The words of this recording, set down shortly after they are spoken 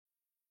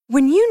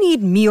When you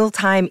need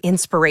mealtime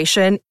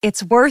inspiration,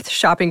 it's worth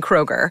shopping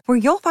Kroger, where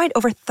you'll find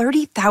over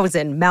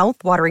 30,000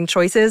 mouth-watering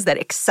choices that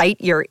excite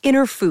your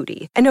inner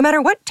foodie. And no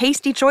matter what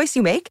tasty choice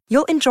you make,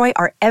 you'll enjoy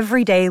our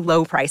everyday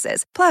low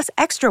prices, plus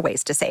extra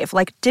ways to save,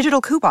 like digital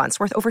coupons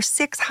worth over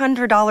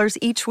 $600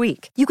 each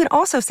week. You can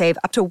also save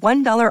up to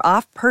 $1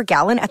 off per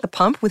gallon at the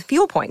pump with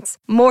fuel points.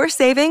 More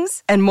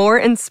savings and more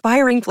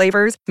inspiring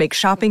flavors make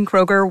shopping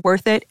Kroger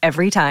worth it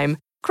every time.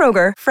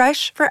 Kroger,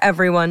 fresh for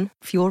everyone.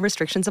 Fuel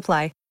restrictions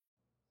apply.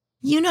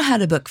 You know how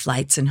to book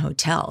flights and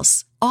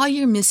hotels. All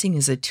you're missing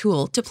is a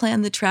tool to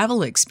plan the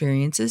travel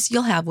experiences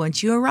you'll have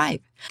once you arrive.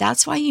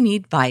 That's why you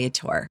need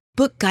Viator.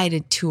 Book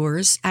guided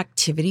tours,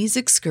 activities,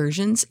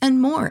 excursions,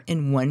 and more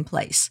in one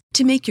place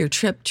to make your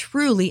trip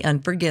truly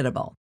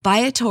unforgettable.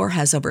 Viator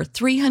has over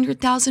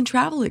 300,000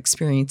 travel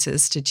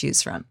experiences to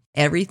choose from.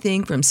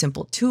 Everything from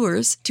simple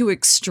tours to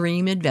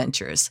extreme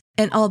adventures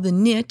and all the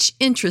niche,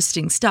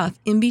 interesting stuff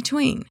in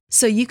between.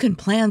 So you can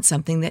plan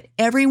something that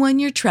everyone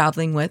you're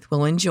traveling with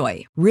will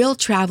enjoy. Real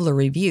traveler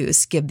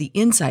reviews give the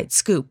inside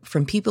scoop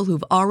from people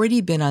who've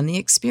already been on the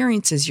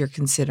experiences you're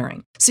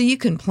considering. So you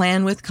can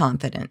plan with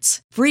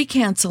confidence. Free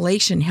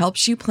cancellation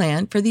helps you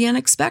plan for the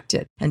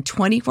unexpected. And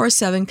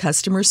 24/7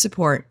 customer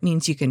support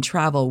means you can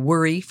travel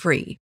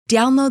worry-free.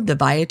 Download the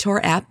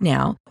Viator app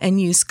now and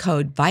use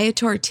code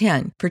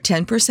Viator10 for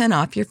 10%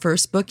 off your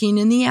first booking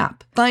in the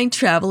app. Find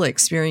travel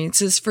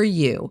experiences for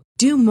you.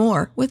 Do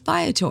more with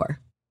Viator.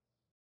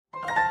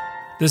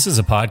 This is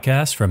a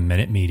podcast from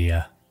Minute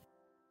Media.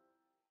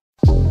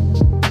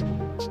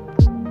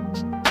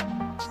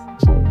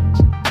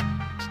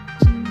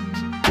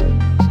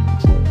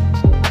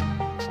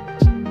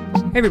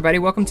 Hey everybody,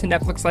 welcome to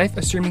Netflix Life,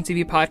 a streaming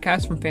TV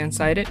podcast from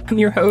Fansided. I'm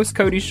your host,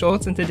 Cody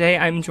Schultz, and today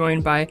I'm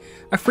joined by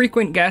a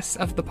frequent guest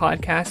of the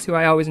podcast who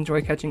I always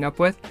enjoy catching up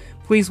with.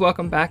 Please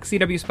welcome back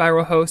CW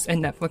Spiral host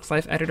and Netflix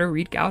Life editor,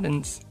 Reed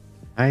Gowdens.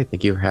 Hi,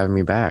 thank you for having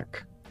me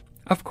back.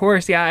 Of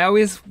course, yeah,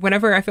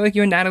 whenever I feel like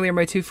you and Natalie are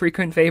my two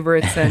frequent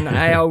favorites, and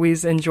I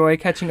always enjoy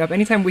catching up.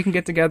 Anytime we can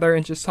get together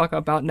and just talk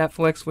about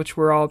Netflix, which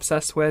we're all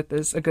obsessed with,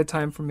 is a good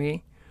time for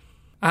me.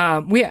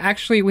 We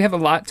have a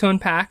lot to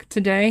unpack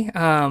today.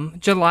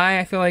 July,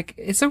 I feel like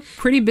it's a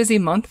pretty busy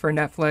month for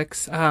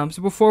Netflix.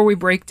 So before we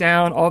break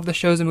down all of the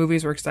shows and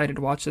movies we're excited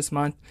to watch this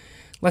month,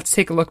 let's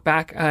take a look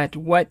back at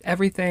what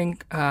everything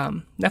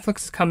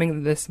Netflix is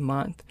coming this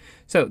month.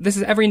 So this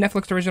is every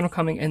Netflix original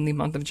coming in the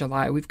month of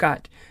July. We've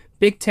got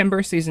Big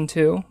Timber Season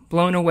 2,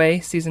 Blown Away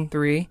Season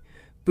 3,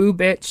 Boo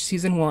Bitch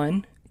Season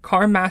 1,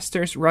 Car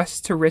Masters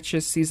Rust to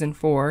Riches Season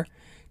 4,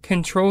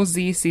 Control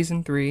Z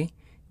Season 3,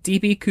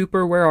 DB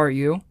Cooper, Where Are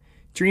You?,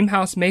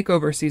 Dreamhouse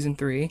Makeover Season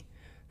 3,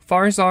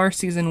 Farzar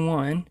Season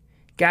 1,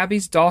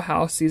 Gabby's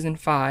Dollhouse Season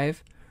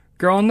 5,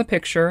 Girl in the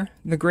Picture,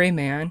 The Gray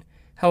Man,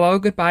 Hello,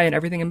 Goodbye, and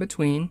Everything in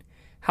Between,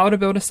 How to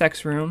Build a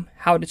Sex Room,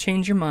 How to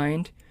Change Your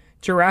Mind,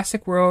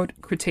 Jurassic World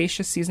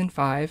Cretaceous Season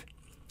 5,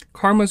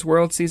 Karma's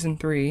World Season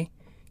 3,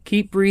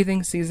 Keep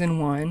Breathing Season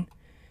 1,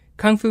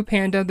 Kung Fu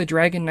Panda The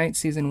Dragon Knight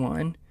Season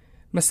 1,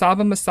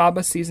 Masaba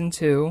Masaba Season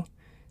 2,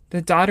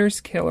 The Daughter's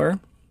Killer,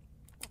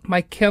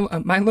 My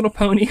Little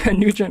Pony, A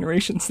New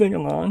Generation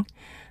Sing-Along,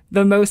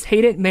 The Most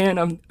Hated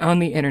Man on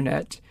the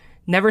Internet,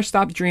 Never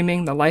Stop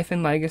Dreaming, The Life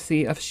and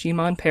Legacy of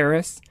Shimon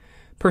Peres,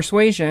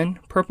 Persuasion,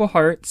 Purple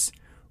Hearts,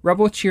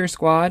 Rebel Cheer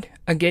Squad,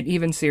 A Get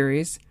Even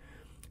series,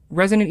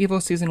 Resident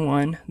Evil Season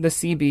 1, The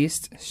Sea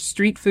Beast,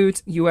 Street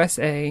Foods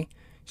USA,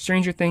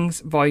 Stranger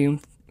Things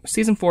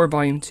Season 4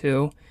 Volume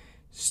 2,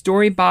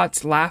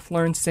 Storybots Laugh,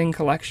 Learn, Sing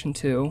Collection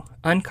 2,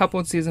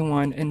 Uncoupled Season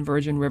 1, and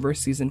Virgin River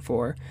Season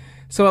 4.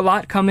 So a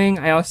lot coming.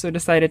 I also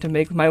decided to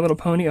make My Little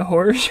Pony a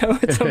horror show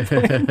at some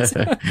point.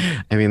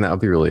 I mean, that would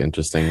be really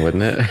interesting,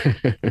 wouldn't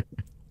it?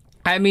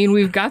 I mean,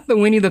 we've got the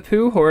Winnie the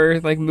Pooh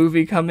horror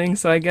movie coming,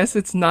 so I guess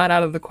it's not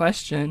out of the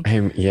question.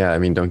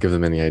 Don't give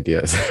them any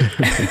ideas.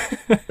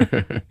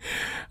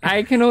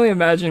 I can only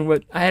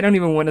imagine I don't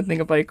even want to think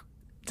of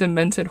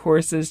demented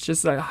horses,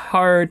 just a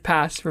hard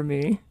pass for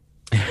me.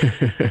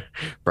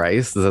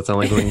 Bryce, does that sound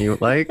like one you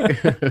like?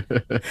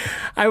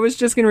 I was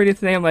just getting ready to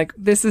say, I'm like,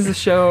 this is a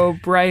show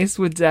Bryce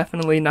would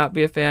definitely not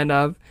be a fan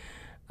of.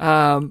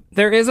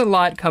 There is a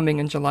lot coming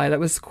in July. That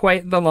was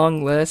quite the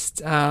long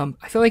list. I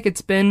feel like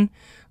it's been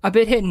a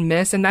bit hit and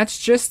miss, and that's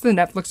just the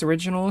Netflix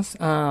originals.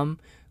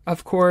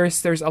 Of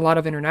course, there's a lot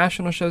of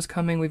international shows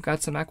coming. We've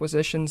got some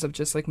acquisitions of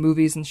just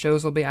movies and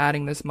shows we'll be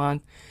adding this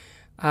month.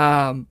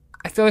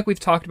 I feel like we've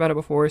talked about it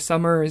before.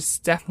 Summer is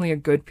definitely a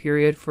good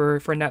period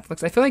for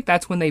Netflix. I feel like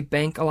that's when they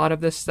bank a lot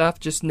of this stuff,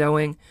 just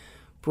knowing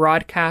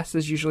broadcast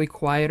is usually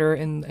quieter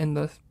in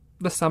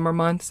the summer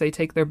months. They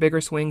take their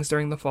bigger swings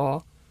during the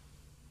fall.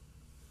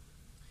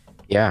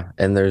 Yeah,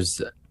 and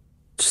there's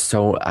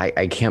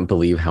I can't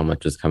believe how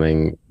much is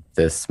coming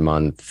this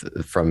month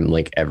from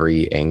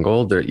every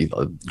angle.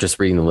 Just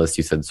reading the list,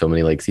 you said so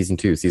many Season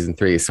 2, Season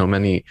 3, so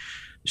many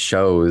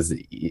shows,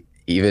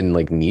 even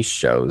niche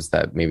shows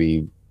that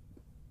maybe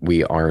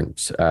we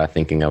aren't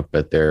thinking of,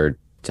 but there are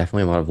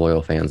definitely a lot of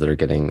loyal fans that are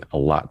getting a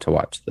lot to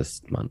watch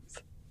this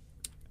month.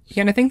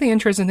 Yeah, and I think the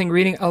interesting thing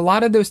reading a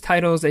lot of those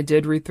titles I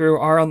did read through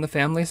are on the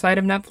family side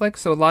of Netflix.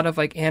 So a lot of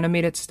like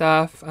animated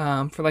stuff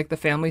for like the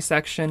family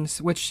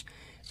sections, which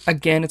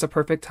again, it's a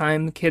perfect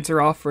time. The kids are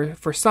off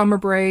for summer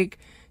break.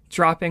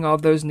 Dropping all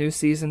of those new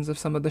seasons of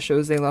some of the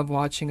shows they love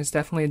watching is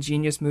definitely a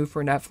genius move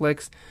for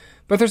Netflix.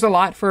 But there's a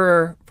lot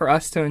for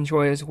us to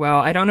enjoy as well.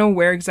 I don't know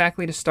where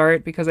exactly to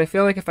start because I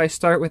feel like if I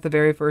start with the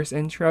very first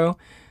intro,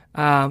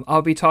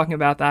 I'll be talking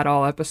about that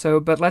all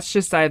episode. But let's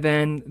just dive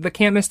in. The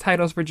can't miss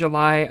titles for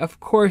July.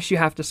 Of course, you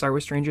have to start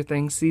with Stranger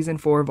Things Season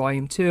 4,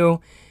 Volume 2.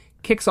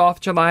 Kicks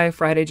off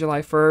Friday,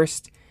 July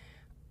 1st.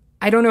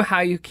 I don't know how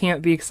you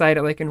can't be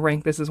excited and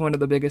rank this as one of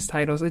the biggest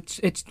titles.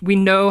 We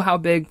know how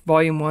big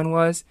Volume 1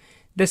 was.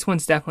 This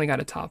one's definitely got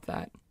to top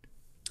that.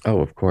 Oh,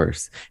 of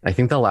course. I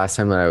think the last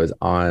time that I was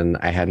on,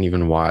 I hadn't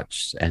even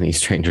watched any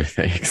Stranger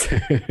Things.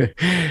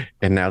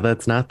 And now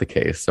that's not the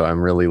case. So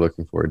I'm really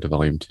looking forward to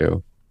Volume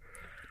 2.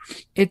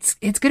 It's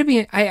going to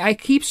be... I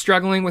keep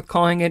struggling with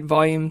calling it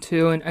Volume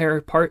 2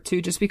 or Part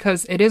 2 just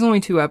because it is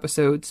only 2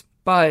 episodes,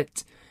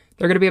 but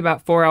they're going to be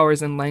about 4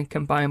 hours in length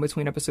combined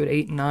between episode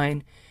 8 and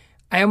 9.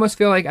 I almost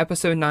feel like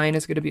episode 9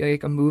 is going to be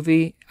like a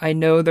movie. I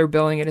know they're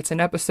billing it's an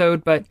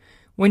episode, but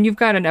when you've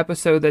got an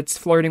episode that's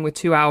flirting with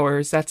 2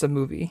 hours, that's a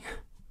movie.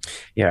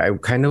 Yeah, I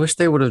kind of wish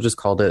they would have just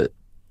called it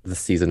the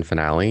season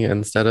finale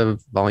instead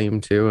of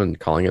Volume 2 and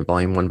calling it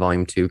Volume 1,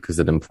 Volume 2, because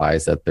it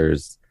implies that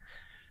there's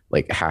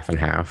like half and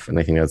half. And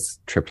I think that's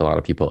tripped a lot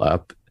of people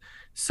up.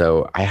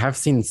 So I have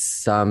seen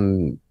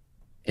some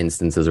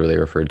instances where they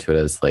referred to it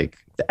as like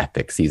the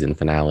epic season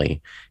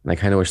finale. And I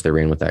kind of wish they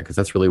ran with that because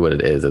that's really what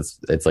it is.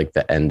 It's like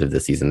the end of the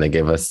season. They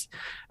gave us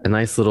a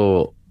nice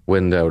little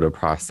window to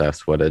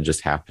process what had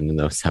just happened in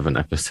those 7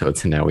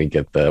 episodes, and now we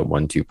get the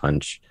 1-2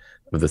 punch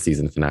of the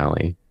season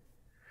finale.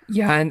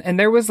 Yeah, and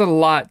there was a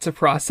lot to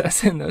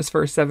process in those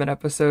first 7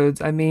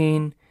 episodes. I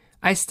mean,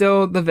 the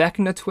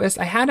Vecna twist,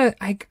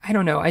 I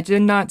don't know, I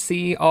did not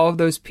see all of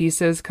those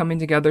pieces coming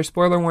together.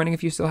 Spoiler warning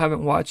if you still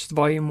haven't watched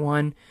Volume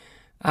 1.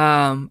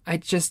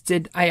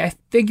 I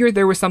figured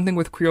there was something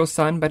with Creel's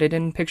son, but I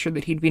didn't picture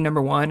that he'd be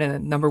number 1, and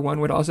that number 1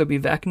 would also be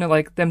Vecna.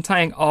 Like, them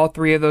tying all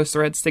 3 of those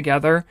threads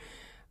together,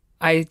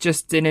 I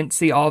just didn't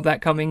see all of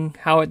that coming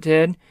how it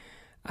did.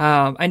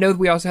 I know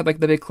we also had like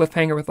the big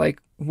cliffhanger with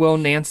like, will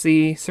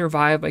Nancy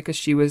survive? Like, cause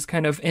she was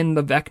kind of in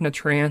the Vecna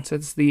trance.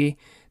 It's the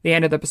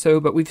end of the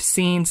episode, but we've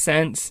seen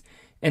since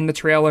in the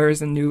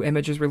trailers and new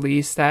images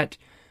released that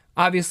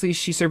obviously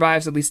she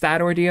survives at least that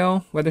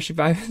ordeal. Whether she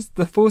survives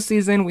the full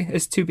season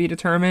is to be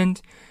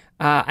determined.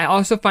 I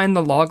also find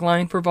the log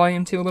line for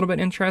Volume 2 a little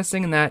bit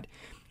interesting in that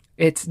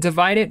it's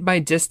divided by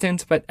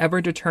distance, but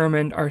ever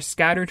determined. Our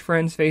scattered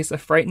friends face a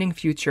frightening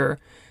future,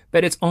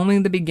 but it's only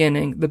the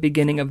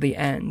beginning of the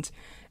end.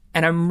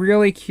 And I'm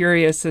really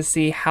curious to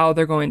see how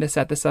they're going to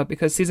set this up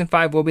because season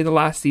 5 will be the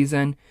last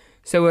season.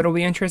 So it'll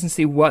be interesting to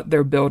see what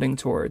they're building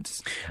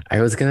towards. I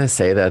was going to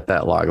say that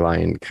log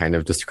line kind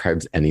of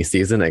describes any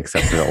season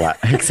except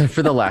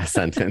for the last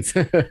sentence.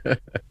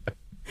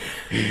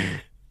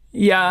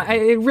 Yeah,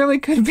 it really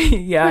could be.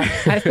 Yeah,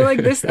 I feel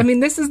like this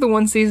is the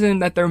one season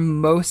that they're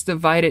most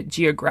divided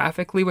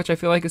geographically, which I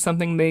feel like is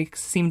something they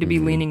seem to be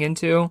leaning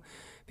into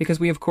because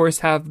we, of course,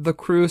 have the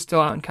crew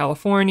still out in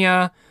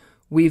California.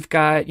 We've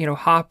got,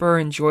 Hopper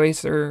and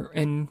Joyce are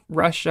in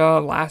Russia,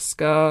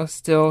 Alaska,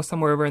 still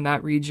somewhere over in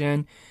that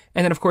region.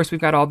 And then, of course,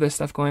 we've got all this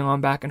stuff going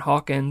on back in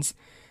Hawkins.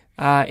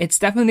 It's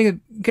definitely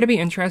going to be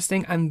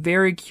interesting. I'm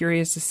very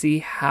curious to see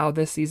how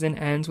this season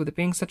ends with it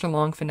being such a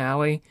long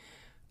finale.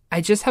 I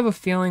just have a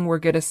feeling we're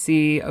going to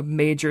see a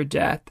major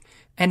death.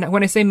 And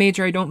when I say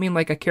major, I don't mean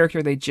like a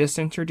character they just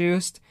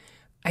introduced.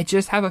 I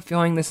just have a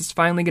feeling this is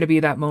finally going to be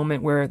that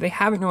moment where they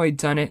haven't really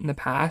done it in the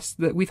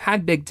past. That we've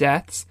had big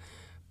deaths,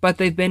 but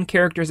they've been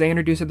characters they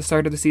introduced at the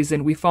start of the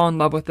season. We fall in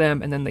love with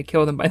them, and then they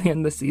kill them by the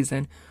end of the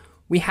season.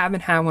 We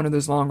haven't had one of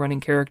those long-running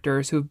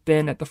characters who've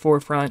been at the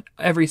forefront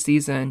every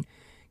season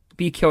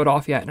be killed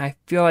off yet. And I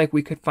feel like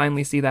we could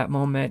finally see that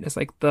moment as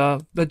like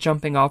the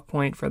jumping off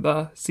point for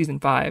the season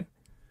 5.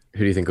 Who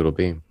do you think it'll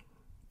be?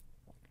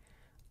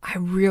 I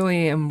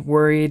really am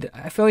worried.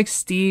 I feel like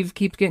Steve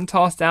keeps getting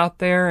tossed out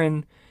there,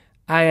 and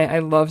I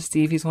love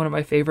Steve. He's one of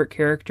my favorite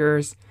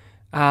characters.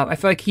 I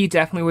feel like he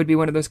definitely would be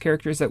one of those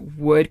characters that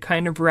would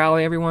kind of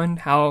rally everyone,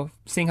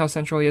 seeing how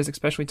central he is,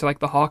 especially to like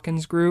the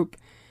Hawkins group.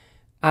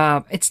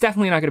 It's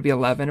definitely not going to be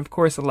 11. Of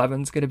course,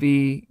 11's going to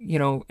be,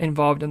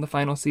 involved in the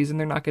final season.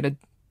 They're not going to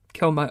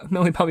kill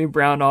Millie Bobby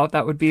Brown off.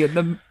 That would be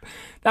the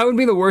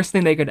worst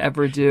thing they could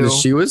ever do.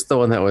 She was the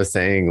one that was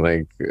saying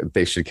like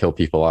they should kill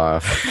people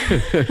off.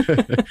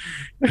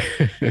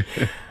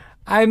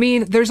 I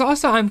mean, there's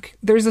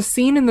a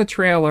scene in the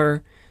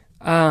trailer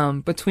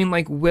between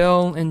like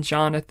Will and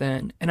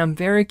Jonathan, and I'm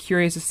very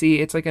curious to see.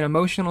 It's like an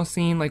emotional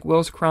scene, like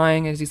Will's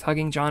crying as he's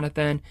hugging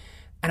Jonathan,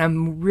 and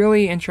I'm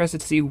really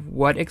interested to see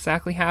what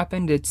exactly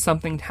happened. Did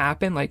something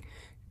happen? Like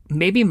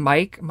maybe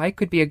Mike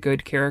could be a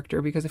good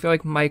character because I feel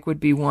like Mike would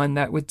be one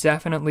that would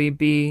definitely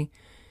be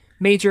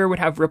major, would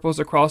have ripples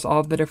across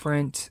all of the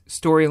different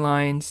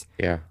storylines.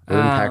 Yeah, it would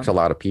impact a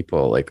lot of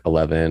people, like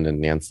 11 and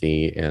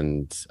Nancy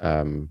and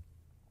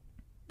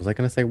Was I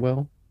going to say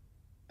Will?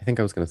 I think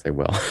I was going to say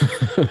Will.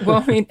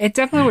 Well, I mean, it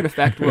definitely would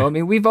affect Will. I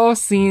mean, we've all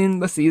seen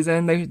the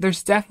season.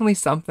 There's definitely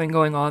something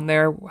going on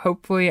there.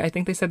 Hopefully, I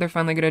think they said they're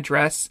finally going to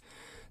address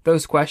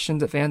those questions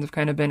that fans have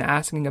kind of been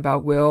asking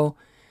about Will.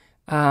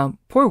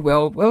 Poor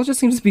Will. Will just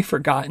seems to be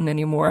forgotten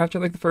anymore after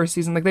like the first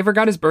season. Like they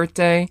forgot his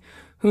birthday.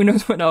 Who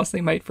knows what else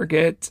they might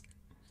forget.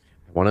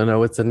 I want to know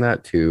what's in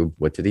that tube.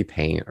 What did he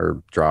paint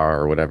or draw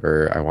or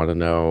whatever? I want to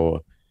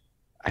know.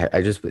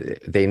 I just,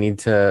 they need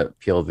to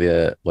peel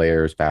the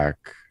layers back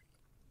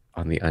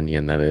on the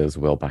onion that is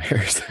Will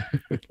Byers.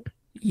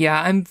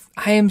 Yeah,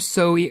 I am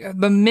so,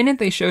 the minute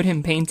they showed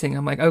him painting,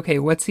 I'm like, okay,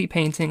 what's he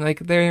painting?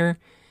 Like there,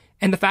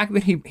 and the fact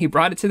that he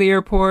brought it to the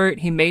airport,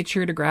 he made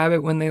sure to grab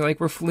it when they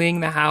like were fleeing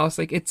the house.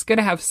 Like it's going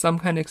to have some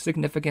kind of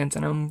significance,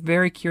 and I'm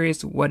very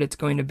curious what it's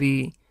going to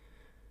be.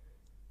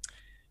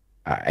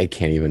 I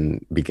can't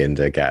even begin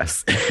to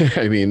guess.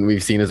 I mean,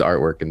 we've seen his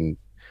artwork in,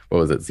 what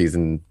was it,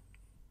 season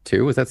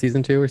 2? Was that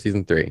season 2 or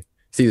season 3?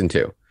 Season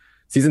 2.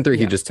 Season 3, yeah.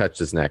 He just touched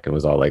his neck and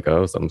was all like,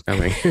 oh, something's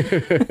coming.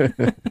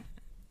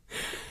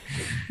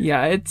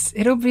 Yeah,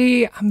 it'll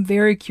be, I'm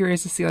very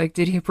curious to see, like,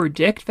 did he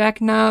predict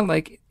Vecna?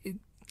 Like,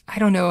 I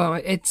don't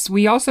know.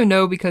 We also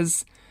know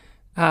because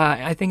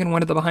I think in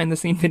one of the behind the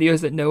scene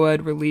videos that Noah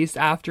had released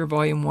after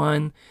Volume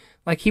 1,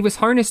 like, he was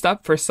harnessed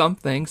up for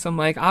something. So I'm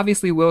like,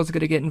 obviously Will's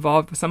going to get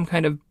involved with some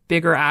kind of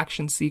bigger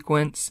action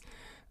sequence.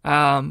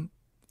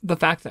 The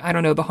fact that, I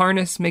don't know, the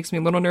harness makes me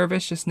a little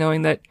nervous just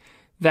knowing that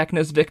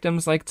Vecna's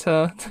victims like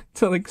to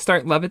like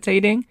start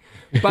levitating,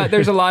 but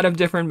there's a lot of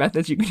different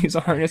methods you can use a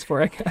harness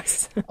for, I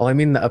guess. Well, I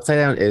mean, the Upside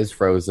Down is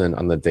frozen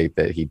on the date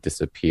that he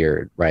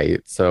disappeared,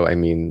 right? So, I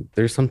mean,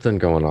 there's something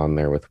going on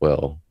there with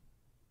Will.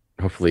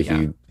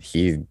 Hopefully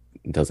he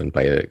doesn't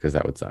bite it because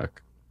that would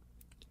suck.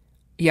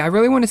 Yeah, I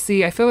really want to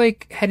see. I feel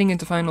like heading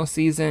into final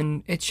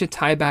season, it should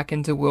tie back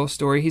into Will's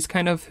story. He's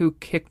kind of who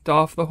kicked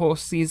off the whole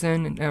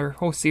season or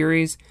whole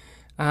series,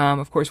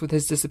 of course, with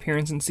his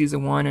disappearance in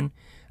season 1, and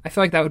I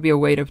feel like that would be a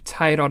way to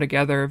tie it all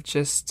together of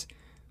just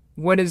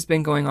what has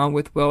been going on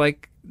with Will.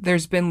 Like,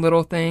 there's been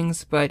little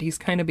things, but he's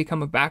kind of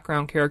become a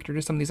background character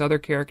to some of these other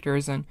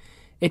characters, and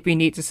it'd be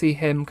neat to see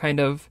him kind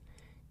of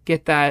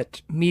get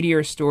that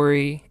meteor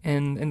story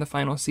in the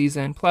final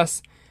season.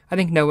 Plus, I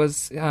think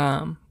Noah's,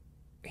 well,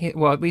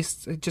 at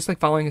least just like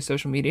following his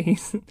social media,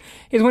 he's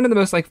one of the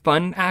most like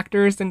fun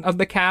actors of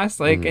the cast,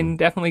 like, and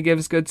definitely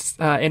gives good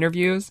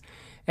interviews.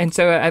 And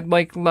so I'd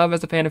love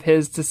as a fan of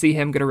his to see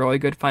him get a really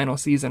good final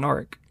season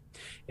arc.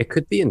 It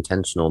could be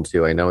intentional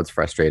too. I know it's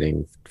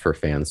frustrating for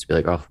fans to be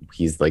like, oh,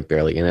 he's like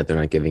barely in it. They're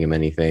not giving him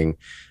anything.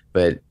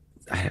 But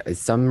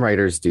some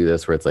writers do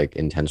this where it's like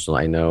intentional.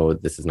 I know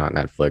this is not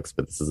Netflix,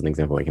 but this is an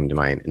example that came to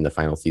mind. In the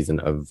final season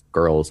of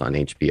Girls on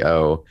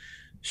HBO,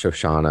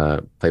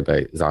 Shoshana, played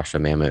by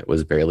Zasha Mamet,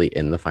 was barely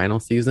in the final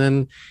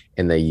season.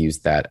 And they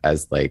used that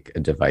as like a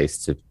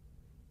device to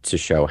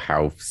show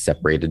how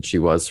separated she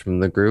was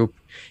from the group.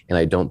 And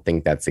I don't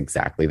think that's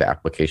exactly the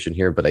application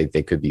here, but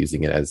they could be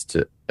using it as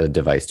a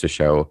device to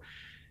show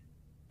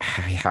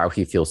how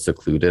he feels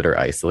secluded or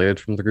isolated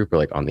from the group or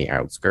like on the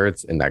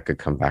outskirts, and that could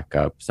come back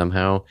up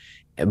somehow.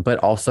 But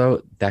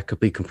also that could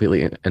be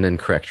completely an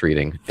incorrect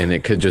reading, and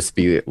it could just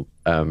be,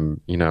 an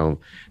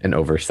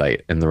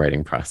oversight in the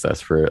writing process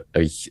for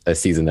a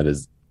season that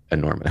is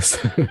enormous.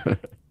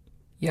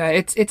 Yeah,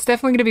 it's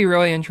definitely going to be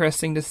really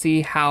interesting to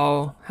see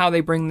how they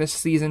bring this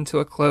season to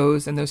a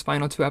close in those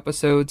final 2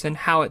 episodes and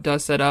how it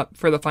does set up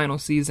for the final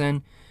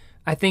season.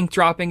 I think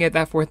dropping it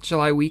that 4th of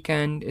July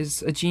weekend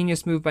is a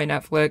genius move by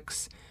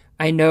Netflix.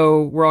 I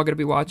know we're all going to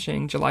be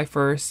watching July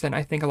 1st, and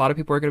I think a lot of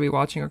people are going to be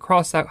watching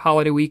across that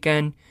holiday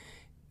weekend.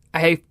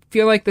 I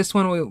feel like this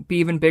one will be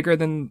even bigger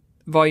than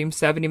Volume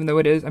 7, even though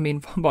it is,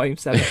 Volume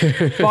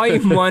 7.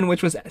 Volume 1,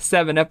 which was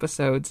 7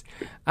 episodes.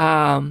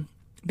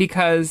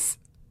 Because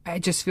I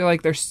just feel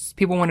like there's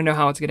people want to know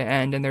how it's going to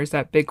end, and there's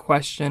that big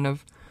question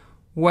of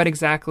what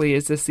exactly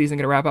is this season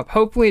going to wrap up.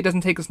 Hopefully it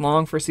doesn't take as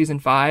long for season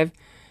 5.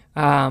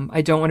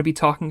 I don't want to be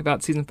talking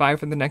about season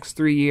 5 for the next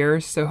 3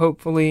 years, so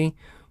hopefully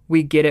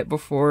we get it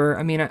before.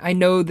 I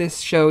know this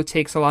show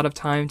takes a lot of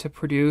time to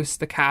produce.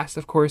 The cast,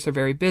 of course, are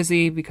very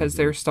busy because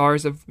their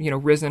stars have,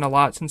 risen a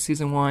lot since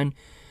season 1.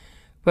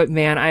 But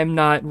man, I'm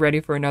not ready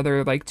for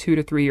another 2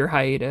 to 3 year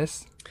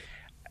hiatus.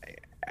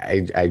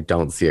 I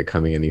don't see it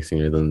coming any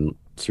sooner than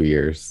 2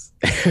 years.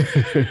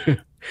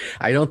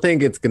 I don't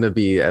think it's going to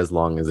be as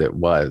long as it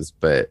was,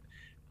 but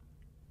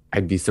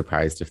I'd be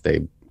surprised if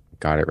they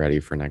got it ready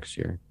for next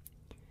year.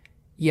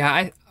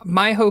 Yeah,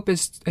 my hope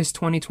is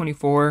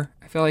 2024.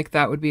 I feel like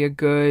that would be a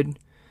good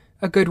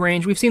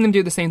range. We've seen them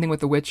do the same thing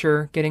with The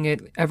Witcher, getting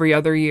it every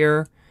other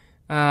year.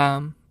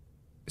 So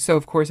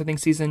of course, I think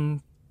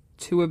season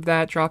 2 of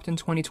that dropped in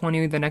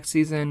 2020. The next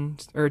season,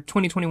 or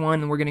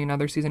 2021, and we're getting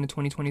another season in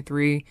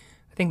 2023.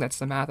 I think that's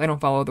the math. I don't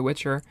follow The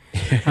Witcher.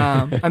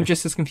 I'm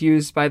just as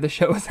confused by the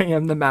show as I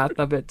am the math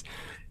of it.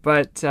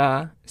 But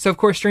so of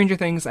course, Stranger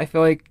Things, I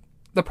feel like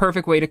the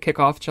perfect way to kick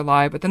off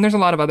July. But then there's a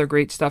lot of other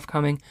great stuff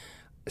coming.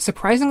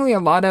 Surprisingly, a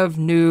lot of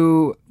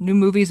new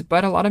movies,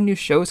 but a lot of new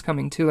shows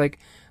coming too. Like,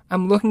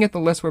 I'm looking at the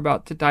list we're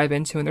about to dive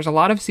into, and there's a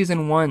lot of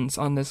season 1s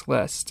on this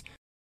list.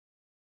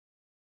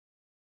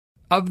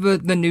 Of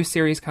the new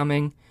series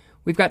coming,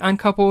 we've got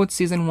Uncoupled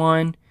season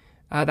 1.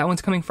 That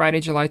one's coming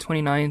Friday, July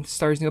 29th.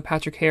 Stars Neil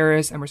Patrick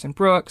Harris, Emerson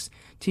Brooks,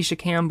 Tisha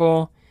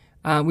Campbell.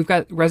 We've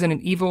got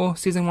Resident Evil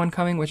season 1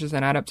 coming, which is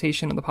an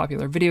adaptation of the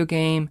popular video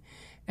game.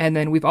 And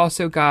then we've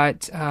also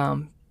got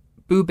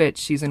Boo Bitch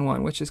season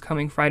 1, which is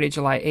coming Friday,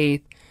 July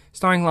 8th,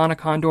 starring Lana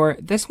Condor.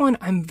 This one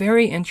I'm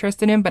very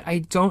interested in, but I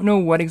don't know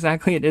what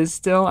exactly it is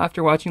still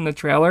after watching the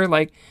trailer.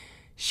 Like,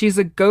 she's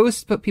a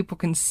ghost, but people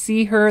can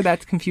see her.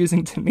 That's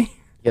confusing to me.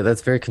 Yeah,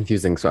 that's very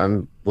confusing. So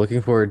I'm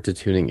looking forward to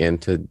tuning in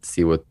to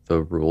see what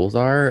the rules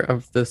are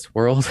of this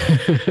world.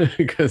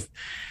 Because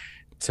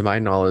to my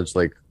knowledge,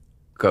 like,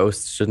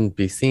 ghosts shouldn't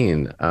be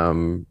seen.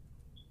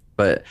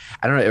 But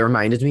I don't know, it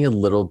reminded me a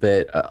little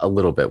bit.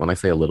 When I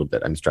say a little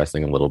bit, I'm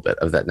stressing a little bit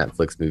of that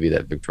Netflix movie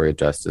that Victoria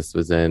Justice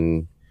was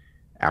in,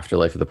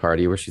 Afterlife of the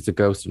Party, where she's a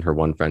ghost and her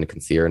one friend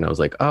can see her. And I was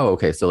like, oh,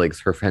 okay, so like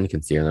her friend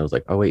can see her. And I was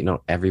like, oh wait,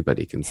 no,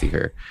 everybody can see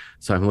her.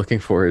 So I'm looking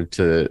forward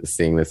to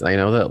seeing this. I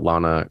know that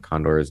Lana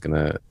Condor is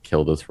gonna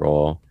kill this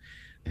role.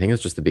 I think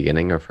it's just the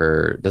beginning of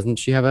her. Doesn't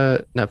she have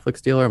a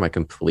Netflix deal, or am I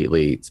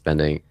completely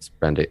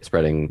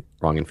spreading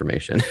wrong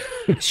information?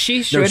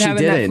 She should have a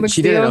Netflix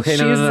she deal.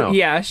 Didn't. Okay, no.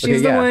 Yeah,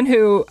 she's the one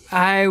who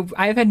I've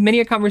had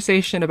many a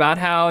conversation about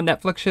how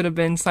Netflix should have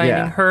been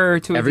signing her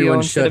to a deal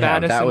instead of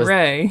Addison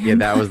Rae. Yeah,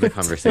 that was the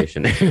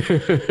conversation.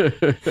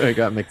 I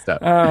got mixed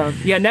up.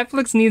 Yeah,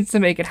 Netflix needs to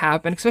make it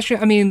happen. Especially,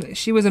 I mean,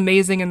 she was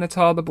amazing in the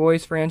To All the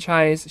Boys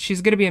franchise. She's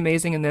going to be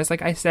amazing in this.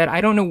 Like I said,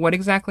 I don't know what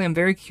exactly. I'm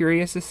very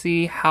curious to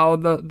see how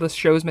the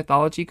show's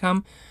mythology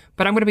come,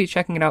 but I'm going to be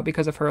checking it out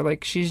because of her.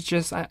 Like, she's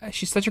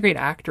such a great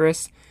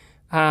actress.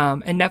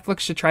 And Netflix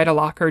should try to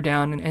lock her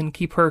down and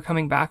keep her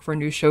coming back for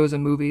new shows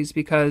and movies,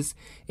 because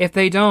if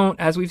they don't,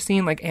 as we've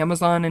seen, like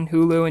Amazon and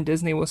Hulu and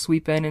Disney will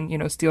sweep in and, you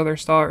know, steal their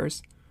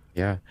stars.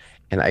 Yeah.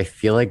 And I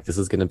feel like this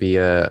is going to be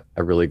a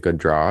really good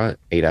draw.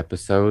 8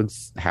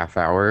 episodes, half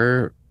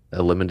hour,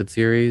 a limited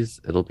series.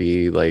 It'll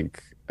be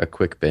like a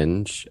quick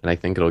binge. And I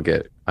think it'll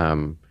get,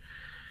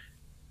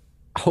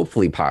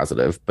 hopefully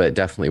positive, but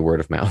definitely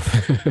word of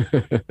mouth.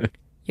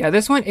 Yeah,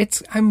 this one,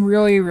 I'm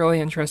really, really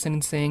interested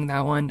in seeing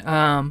that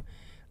one.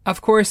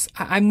 Of course,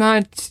 I'm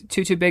not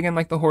too big in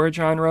like the horror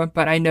genre,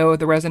 but I know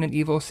the Resident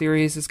Evil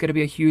series is going to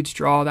be a huge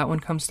draw. That one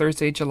comes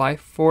Thursday, July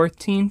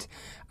 14th.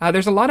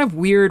 There's a lot of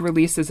weird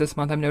releases this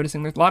month, I'm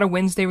noticing. There's a lot of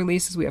Wednesday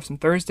releases. We have some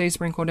Thursdays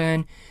sprinkled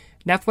in.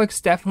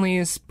 Netflix definitely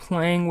is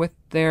playing with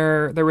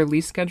their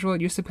release schedule.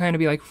 It used to kind of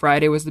be like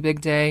Friday was the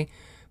big day,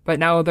 but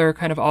now they're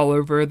kind of all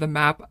over the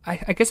map.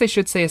 I guess I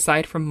should say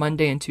aside from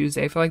Monday and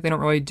Tuesday. I feel like they don't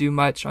really do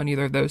much on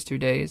either of those 2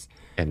 days.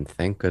 And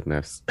thank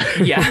goodness.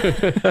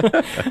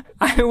 Yeah.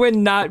 I would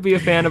not be a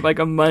fan of like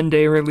a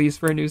Monday release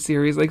for a new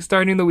series. Like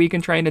starting the week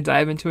and trying to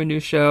dive into a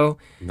new show.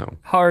 No.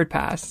 Hard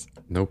pass.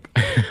 Nope.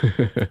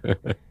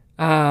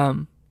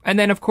 And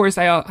then, of course,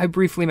 I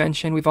briefly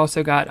mentioned we've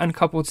also got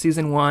Uncoupled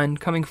Season 1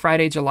 coming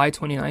Friday, July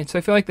 29th. So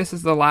I feel like this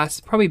is the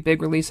last probably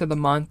big release of the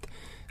month.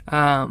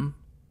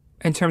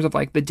 In terms of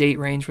like the date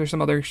range, there's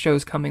some other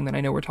shows coming that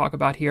I know we're talking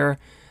about here.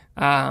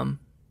 That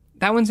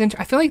one's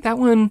I feel like that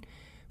one,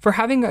 for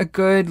having a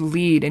good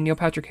lead in Neil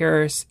Patrick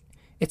Harris,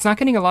 it's not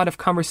getting a lot of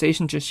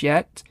conversation just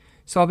yet.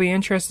 So I'll be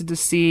interested to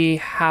see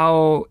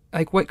how,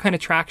 like, what kind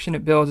of traction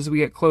it builds as we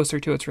get closer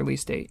to its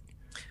release date.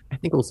 I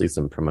think we'll see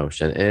some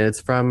promotion. And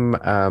it's from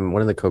one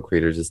of the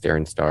co-creators is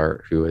Darren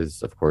Star, who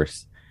is, of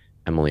course,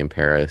 Emily in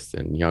Paris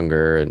and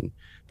Younger and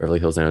Beverly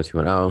Hills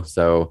 90210.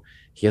 So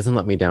he hasn't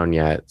let me down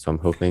yet. So I'm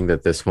hoping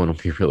that this one will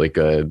be really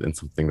good and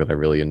something that I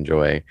really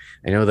enjoy.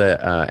 I know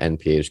that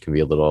NPH can be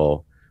a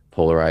little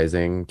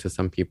polarizing to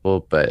some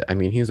people, but I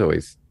mean, he's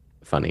always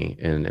funny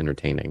and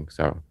entertaining.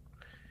 So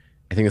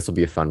I think this will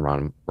be a fun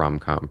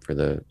rom-com for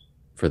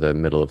the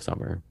middle of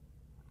summer.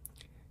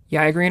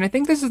 Yeah, I agree. And I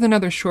think this is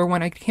another short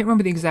one. I can't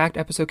remember the exact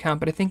episode count,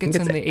 but I think it's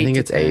in the 8 to 10. I think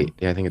it's 8.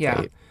 Yeah, I think it's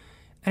 8.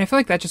 And I feel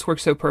like that just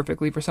works so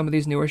perfectly for some of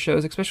these newer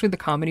shows, especially the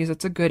comedies.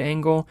 It's a good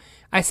angle.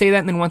 I say that,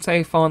 and then once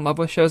I fall in love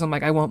with shows, I'm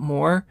like, I want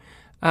more.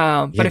 But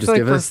I feel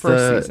like for first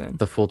season,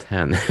 the full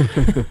 10.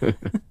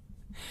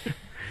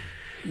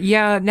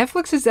 Yeah,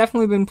 Netflix has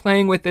definitely been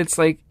playing with its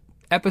like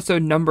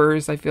episode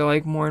numbers. I feel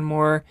like more and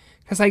more,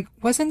 because like,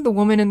 wasn't The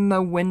Woman in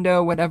the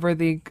Window, whatever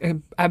the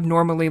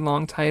abnormally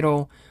long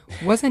title,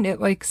 wasn't it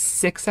like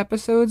 6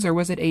 episodes, or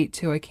was it 8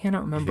 too? I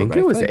cannot remember. I think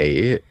it was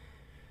 8.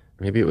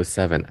 Maybe it was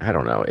 7. I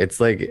don't know. It's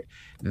like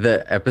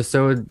the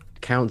episode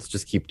counts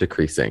just keep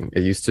decreasing.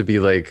 It used to be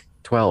like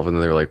 12, and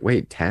then they were like,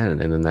 wait,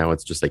 10, and then now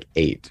it's just like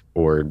 8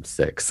 or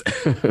 6.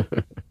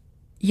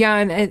 Yeah,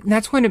 and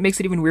that's when it makes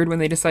it even weird when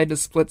they decide to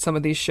split some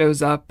of these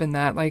shows up, and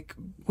that, like,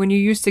 when you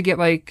used to get,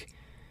 like,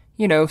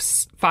 you know,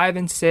 5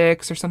 and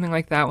 6 or something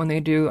like that when they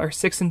do, or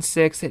 6 and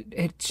 6,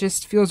 it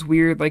just feels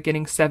weird, like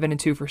getting 7 and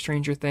 2 for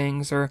Stranger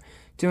Things, or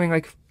doing,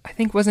 like, I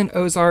think wasn't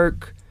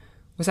Ozark,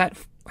 was that,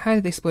 how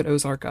did they split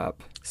Ozark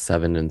up?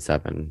 7 and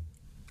 7.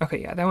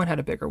 Okay, yeah, that one had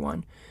a bigger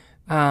one.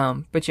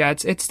 But yeah,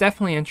 it's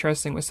definitely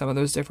interesting with some of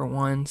those different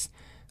ones.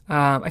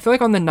 I feel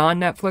like on the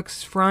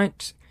non-Netflix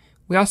front,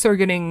 We also are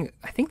getting,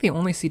 I think the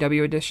only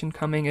CW edition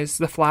coming is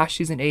The Flash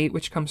Season 8,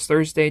 which comes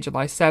Thursday,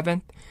 July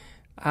 7th.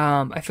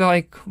 I feel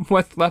like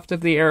what's left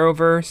of the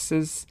Arrowverse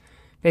is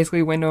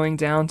basically windowing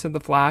down to The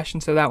Flash,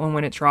 and so that one,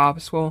 when it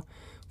drops, will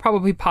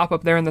probably pop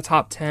up there in the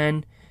top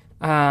 10.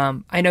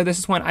 I know this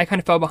is one I kind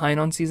of fell behind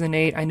on Season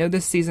 8. I know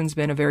this season's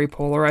been a very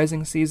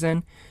polarizing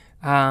season,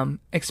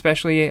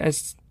 especially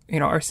as, you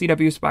know, our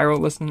CW Spiral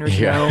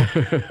listeners know.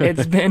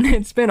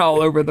 It's been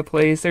all over the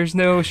place. There's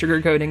no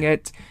sugarcoating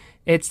it.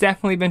 It's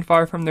definitely been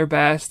far from their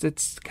best.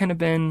 It's kind of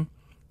been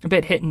a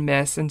bit hit and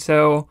miss, and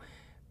so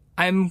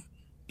I'm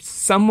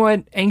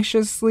somewhat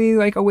anxiously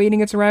awaiting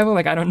its arrival.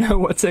 I don't know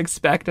what to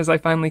expect as I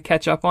finally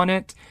catch up on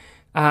it.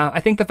 I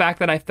think the fact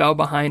that I fell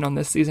behind on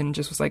this season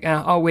just was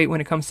I'll wait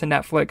when it comes to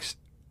Netflix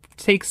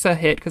takes a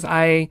hit, because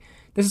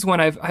this is one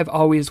I've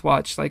always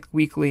watched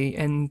weekly,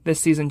 and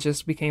this season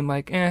just became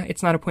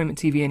it's not appointment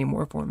TV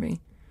anymore for me.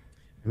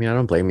 I mean, I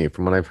don't blame you.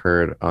 From what I've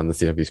heard on the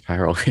CW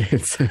Spiral,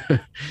 it's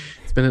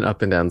been an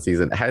up and down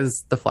season.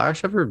 Has The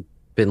Flash ever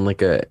been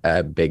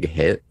a big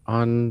hit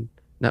on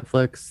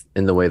Netflix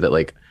in the way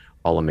that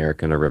All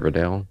American or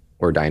Riverdale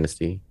or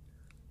Dynasty?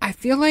 I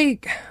feel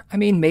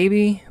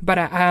maybe, but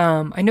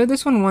I know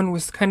this one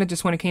was kind of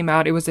just when it came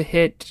out, it was a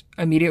hit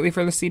immediately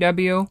for the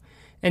CW,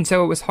 and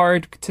so it was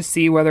hard to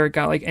see whether it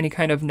got any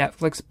kind of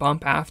Netflix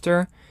bump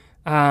after.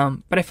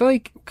 But I feel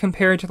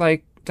compared to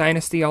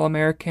Dynasty, All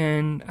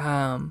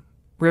American,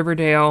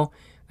 Riverdale,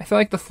 I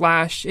feel The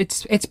Flash,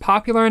 it's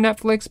popular on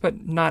Netflix,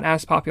 but not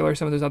as popular as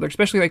some of those others,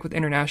 especially with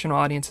international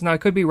audiences. Now, I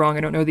could be wrong. I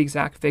don't know the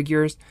exact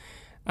figures.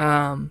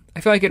 I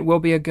feel it will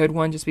be a good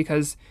one just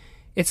because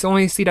it's the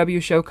only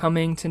CW show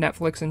coming to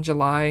Netflix in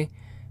July.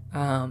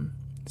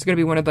 It's going to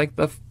be one of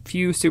the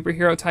few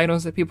superhero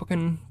titles that people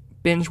can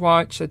binge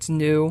watch that's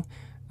new.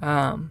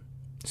 So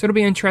it'll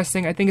be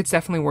interesting. I think it's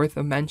definitely worth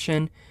a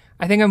mention.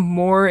 I think I'm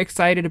more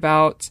excited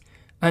about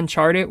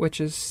Uncharted,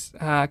 which is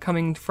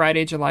coming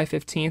Friday, July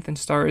 15th, and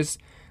stars,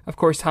 of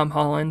course, Tom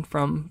Holland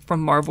from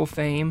Marvel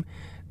fame.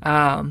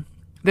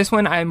 This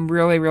one I'm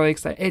really, really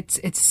excited.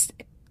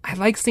 I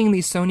like seeing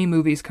these Sony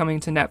movies coming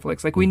to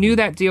Netflix. We knew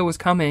that deal was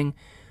coming,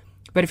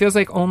 but it feels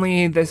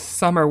only this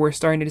summer we're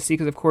starting to see,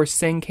 because of course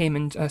Sing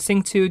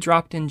 2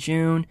 dropped in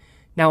June.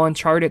 Now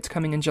Uncharted's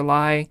coming in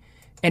July,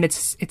 and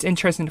it's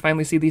interesting to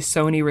finally see these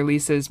Sony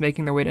releases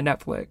making their way to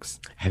Netflix.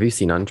 Have you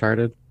seen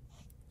Uncharted?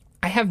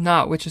 I have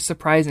not, which is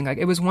surprising.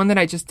 It was one that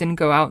I just didn't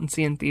go out and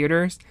see in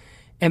theaters,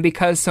 and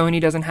because Sony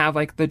doesn't have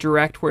the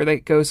direct where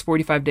it goes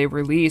 45-day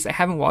release, I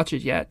haven't watched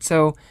it yet.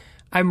 So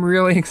I'm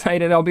really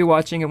excited. I'll be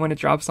watching it when it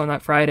drops on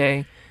that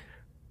Friday.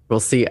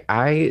 Well, see,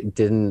 I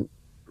didn't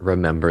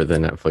remember the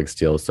Netflix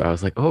deal, so I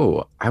was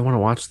oh, I want to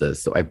watch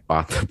this. So I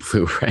bought the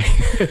Blu-ray.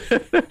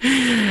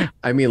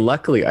 I mean,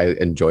 luckily I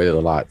enjoyed it a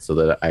lot, so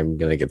that I'm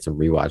going to get some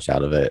rewatch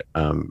out of it.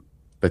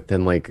 But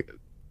then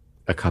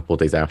a couple of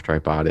days after I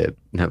bought it,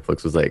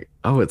 Netflix was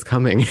oh, it's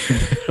coming.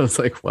 I was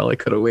well, I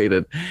could have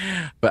waited.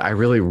 But I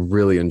really,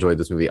 really enjoyed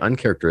this movie.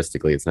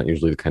 Uncharacteristically, it's not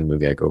usually the kind of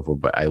movie I go for,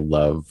 but I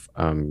love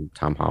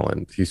Tom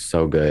Holland. He's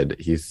so good.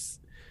 He's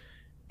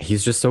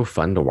just so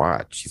fun to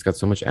watch. He's got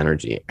so much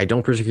energy. I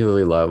don't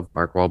particularly love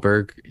Mark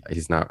Wahlberg.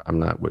 I'm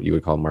not what you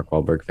would call a Mark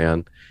Wahlberg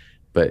fan,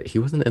 but he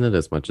wasn't in it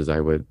as much as I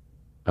would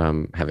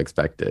have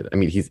expected. I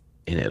mean, he's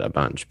in it a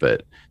bunch,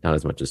 but not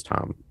as much as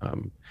Tom.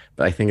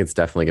 But I think it's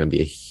definitely going to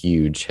be a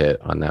huge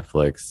hit on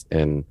Netflix,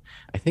 and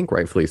I think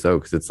rightfully so,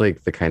 because it's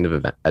the kind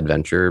of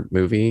adventure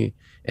movie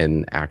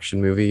and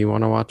action movie you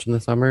want to watch in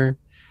the summer.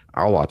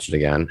 I'll watch it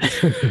again.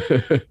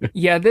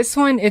 Yeah, this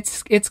one,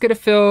 it's going to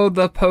fill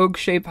the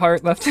Pogue-shaped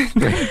heart left in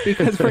me,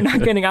 because we're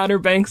not getting Outer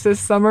Banks this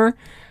summer,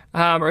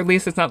 or at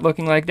least it's not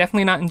looking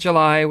definitely not in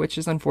July, which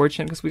is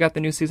unfortunate, because we got the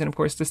new season, of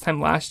course, this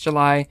time last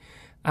July.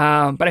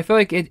 But I feel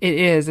it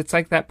is. It's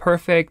that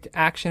perfect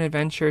action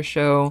adventure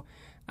show.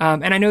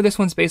 And I know this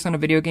one's based on a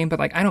video game, but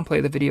I don't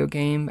play the video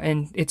game,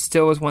 and it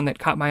still was one that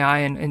caught my eye,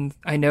 and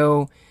I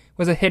know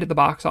was a hit at the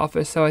box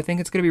office. So I think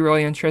it's going to be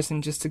really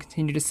interesting just to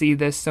continue to see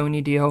this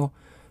Sony deal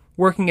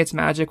working its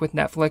magic with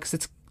Netflix.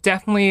 It's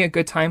definitely a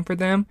good time for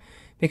them,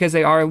 because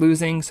they are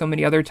losing so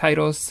many other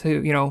titles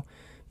to,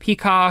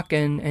 Peacock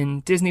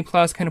and Disney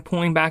Plus, kind of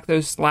pulling back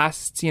those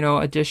last,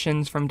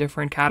 additions from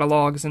different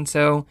catalogs. And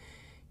so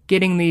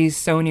getting these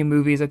Sony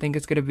movies, I think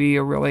it's going to be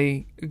a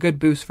really good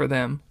boost for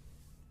them.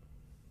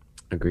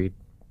 Agreed.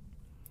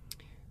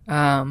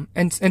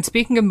 And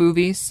speaking of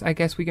movies, I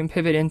guess we can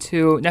pivot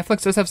into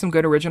Netflix does have some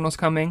good originals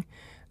coming.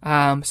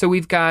 So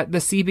we've got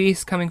The Sea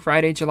Beast coming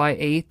Friday, July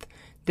 8th.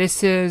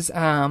 This is,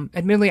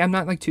 admittedly, I'm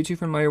not too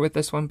familiar with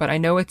this one, but I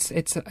know it's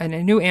a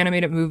new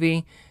animated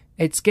movie.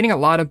 It's getting a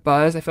lot of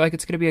buzz. I feel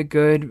it's going to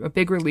be a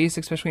big release,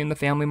 especially in the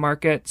family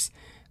markets.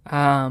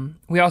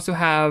 We also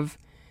have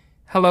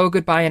Hello,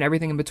 Goodbye, and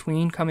Everything in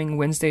Between coming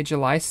Wednesday,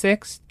 July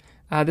 6th.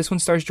 This one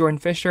stars Jordan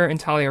Fisher and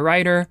Talia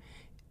Ryder.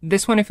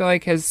 This one I feel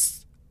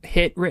has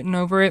hit written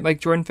over it.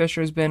 Jordan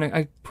Fisher has been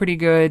a pretty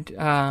good,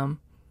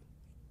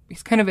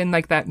 he's kind of in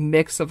that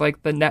mix of the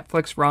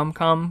Netflix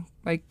rom-com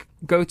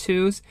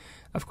go-tos.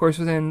 Of course,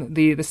 within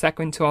the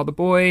second To All the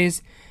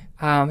Boys,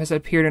 has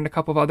appeared in a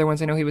couple of other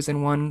ones. I know he was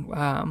in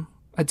one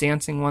a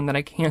dancing one that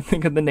I can't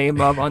think of the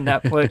name of on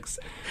Netflix.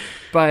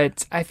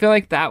 But I feel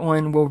like that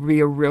one will be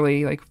a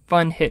really like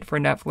fun hit for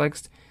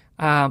Netflix.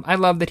 I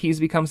love that he's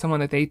become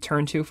someone that they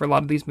turn to for a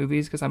lot of these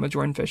movies because I'm a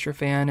Jordan Fisher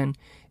fan, and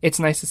it's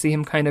nice to see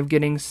him kind of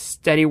getting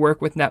steady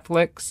work with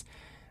Netflix.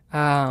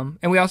 And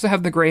we also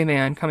have The Gray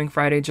Man coming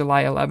Friday,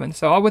 July 11th.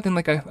 So all within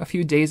like a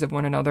few days of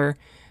one another.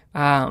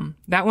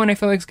 That one I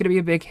feel like is going to be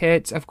a big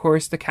hit. Of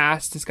course, the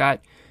cast has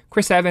got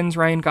Chris Evans,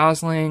 Ryan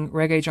Gosling,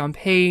 Regé-Jean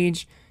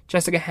Page,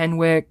 Jessica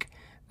Henwick.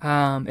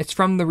 It's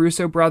from the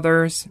Russo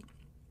brothers.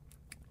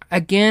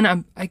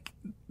 Again,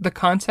 the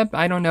concept,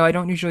 I don't know. I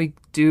don't usually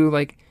do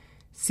like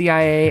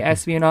CIA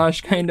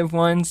espionage kind of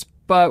ones,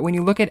 but when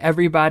you look at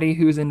everybody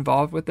who's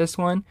involved with this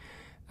one,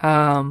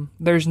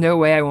 there's no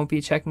way I won't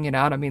be checking it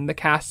out. I mean, the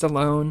cast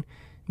alone,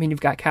 I mean,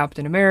 you've got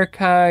Captain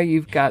America,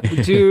 you've got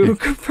the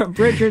Duke from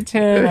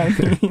Bridgerton.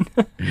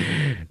 I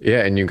mean,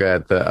 yeah, and you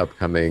got the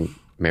upcoming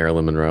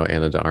Marilyn Monroe,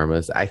 Ana de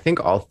Armas. I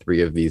think all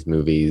three of these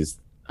movies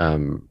are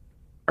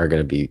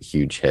going to be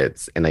huge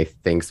hits, and I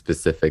think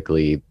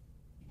specifically,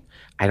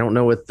 I don't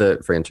know what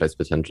the franchise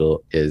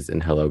potential is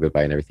in Hello,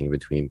 Goodbye, and Everything in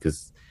Between,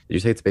 because did you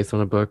say it's based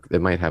on a book?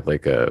 It might have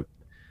like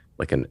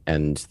an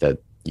end that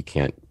you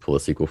can't pull a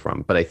sequel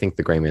from. But I think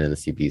The Gray Man and the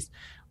Sea Beast,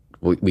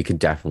 we could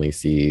definitely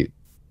see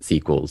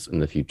sequels in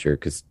the future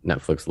because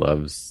Netflix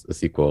loves a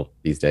sequel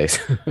these days.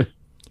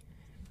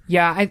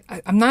 Yeah,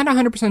 I'm not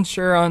 100%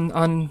 sure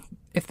on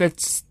if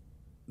it's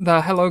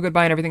the Hello,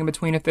 Goodbye, and Everything in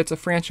Between, if it's a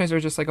franchise or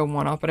just like a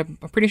one-off, but I'm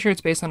pretty sure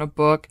it's based on a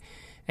book.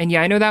 And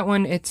yeah, I know that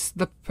one. It's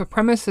the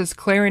premise is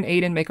Claire and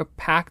Aiden make a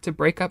pact to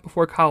break up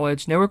before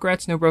college. No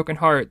regrets, no broken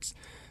hearts.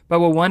 But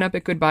will one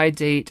epic goodbye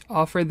date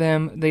offer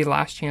them the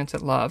last chance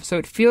at love? So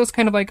it feels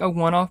kind of like a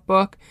one-off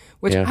book,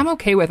 which I'm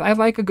okay with. I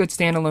like a good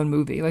standalone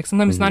movie. Like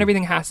sometimes not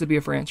everything has to be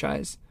a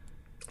franchise.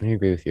 I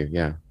agree with you.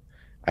 Yeah.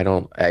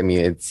 I mean,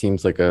 it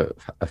seems like a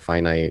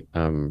finite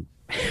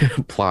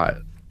plot.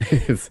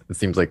 It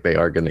seems like they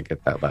are going to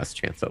get that last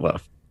chance at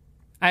love.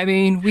 I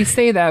mean, we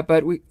say that,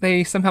 but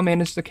they somehow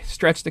managed to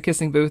stretch the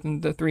kissing booth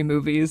in the 3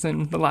 movies,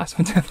 and the last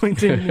one definitely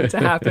didn't need to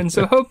happen.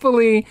 So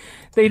hopefully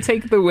they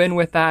take the win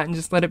with that and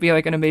just let it be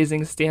like an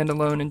amazing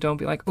standalone and don't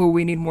be like, oh,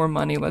 we need more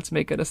money, let's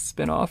make it a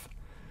spinoff.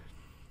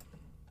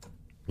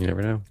 You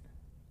never know.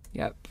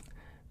 Yep.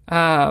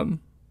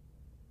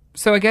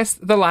 So I guess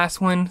the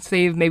last one,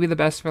 save maybe the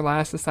best for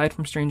last, aside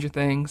from Stranger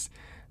Things.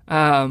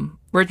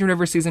 Virgin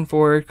River Season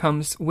 4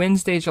 comes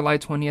Wednesday, July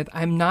 20th.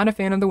 I'm not a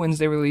fan of the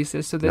Wednesday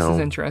releases, so this is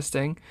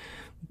interesting.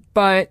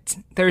 But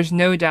there's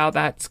no doubt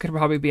that's going to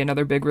probably be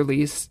another big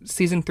release.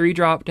 Season 3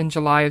 dropped in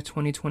July of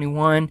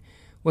 2021,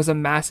 was a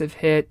massive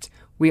hit.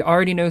 We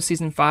already know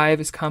Season 5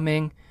 is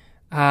coming.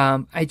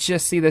 I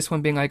just see this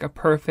one being like a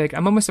perfect...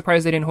 I'm almost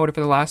surprised they didn't hold it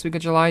for the last week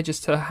of July,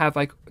 just to have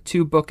like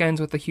 2 bookends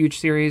with a huge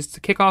series to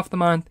kick off the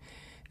month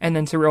and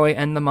then to really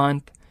end the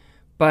month.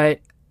 But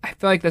I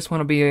feel like this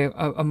one will be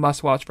a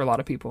must-watch for a lot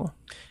of people.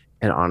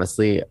 And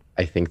honestly,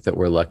 I think that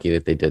we're lucky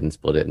that they didn't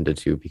split it into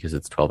 2 because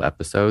it's 12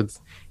 episodes.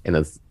 And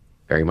that's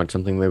very much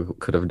something they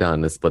could have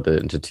done, is split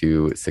it into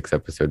 2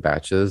 6-episode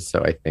batches.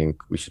 So I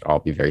think we should all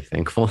be very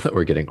thankful that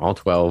we're getting all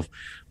 12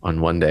 on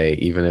one day,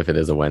 even if it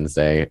is a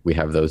Wednesday. We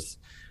have those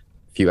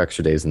few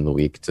extra days in the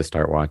week to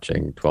start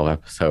watching 12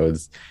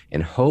 episodes.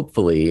 And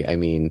hopefully,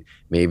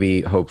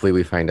 hopefully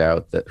we find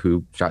out that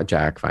who shot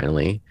Jack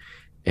finally.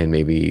 And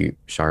maybe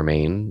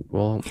Charmaine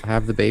will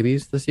have the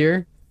babies this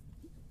year.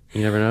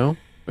 You never know.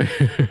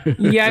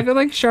 Yeah, I feel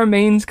like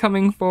Charmaine's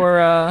coming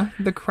for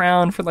the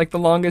crown for like the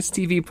longest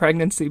TV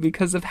pregnancy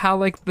because of how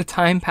like the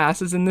time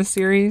passes in this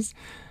series.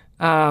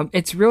 I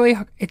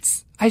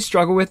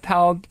struggle with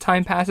how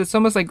time passes. It's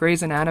almost like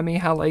Grey's Anatomy,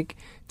 how like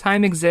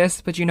time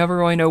exists, but you never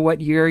really know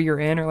what year you're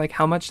in or like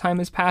how much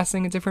time is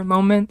passing at different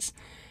moments.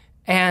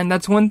 And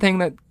that's one thing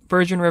that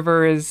Virgin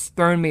River is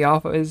throwing me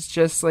off, is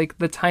just like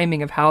the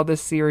timing of how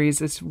this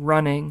series is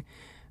running.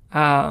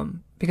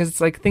 Because it's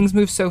like things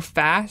move so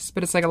fast,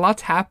 but it's like a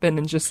lot's happened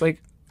in just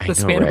like the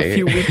span of a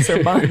few weeks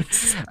or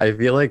months. I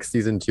feel like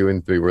season 2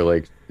 and 3 were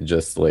like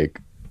just like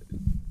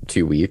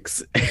 2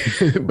 weeks,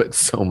 but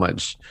so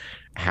much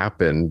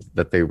happened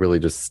that they really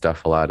just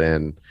stuff a lot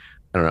in.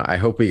 I don't know. I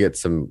hope we get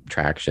some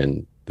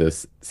traction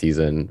this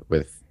season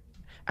with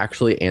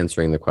actually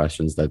answering the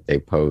questions that they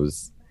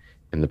pose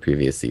in the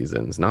previous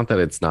seasons. Not that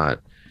it's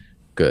not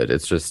good.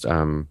 It's just, I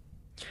don't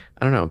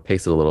know,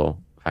 pace it a little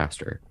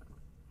faster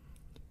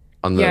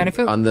in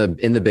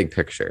the big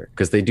picture,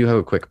 because they do have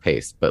a quick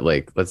pace, but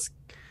like, let's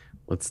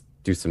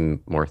do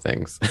some more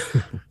things.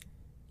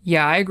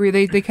 Yeah, I agree.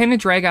 They kind of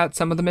drag out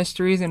some of the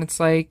mysteries, and it's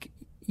like,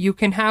 you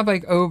can have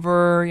like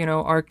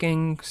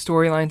arcing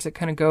storylines that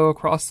kind of go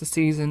across the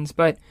seasons,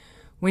 but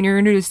when you're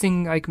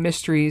introducing like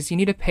mysteries, you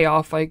need to pay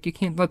off. Like you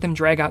can't let them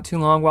drag out too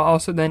long while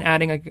also then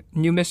adding like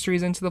new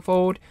mysteries into the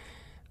fold.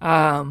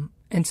 And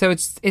so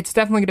it's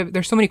definitely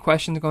there's so many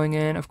questions going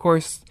in. Of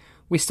course,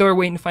 we still are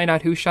waiting to find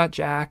out who shot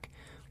Jack.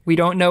 We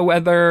don't know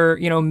whether,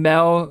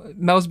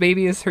 Mel's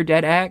baby is her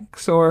dead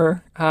ex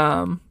or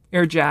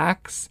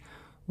Jack's.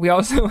 We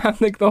also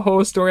have like the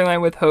whole storyline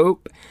with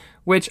Hope,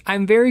 which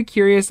I'm very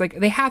curious. Like,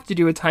 they have to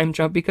do a time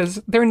jump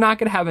because they're not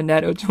going to have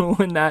Annette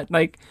O'Toole in that,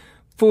 like,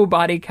 full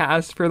body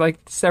cast for, like,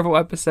 several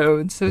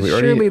episodes. So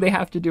surely they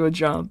have to do a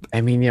jump.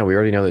 I mean, yeah, we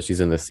already know that she's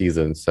in the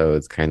season, so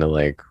it's kind of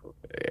like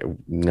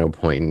no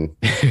point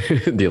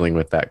in dealing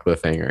with that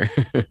cliffhanger.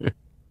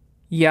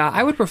 Yeah,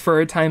 I would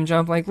prefer a time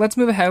jump. Like, let's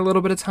move ahead a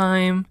little bit of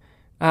time,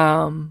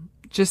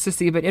 just to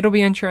see, but it'll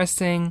be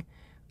interesting.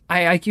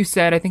 Like you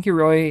said, I think you're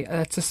really,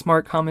 that's a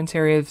smart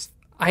commentary.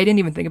 I didn't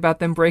even think about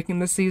them breaking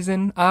the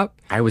season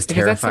up. I was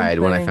terrified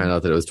when I found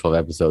out that it was 12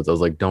 episodes. I was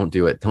like, don't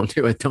do it. Don't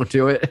do it. Don't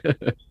do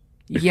it.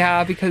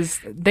 Yeah, because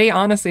they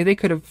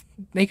could have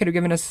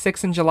given us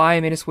 6 in July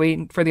and made us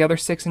wait for the other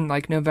 6 in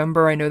like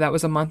November. I know that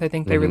was a month. I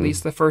think they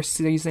released the first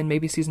season,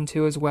 maybe season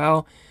 2 as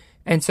well.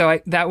 And so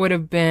that would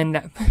have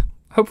been,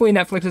 hopefully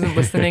Netflix isn't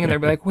listening and they'll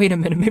be like, wait a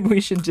minute, maybe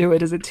we should do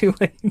it. Is it too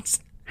late?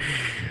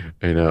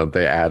 I know,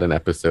 they add an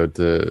episode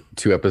to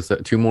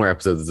 2 more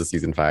episodes to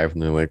season 5,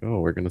 and they're like, oh,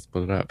 we're going to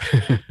split it up.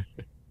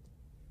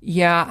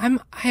 Yeah,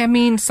 I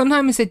mean,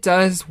 sometimes it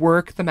does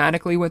work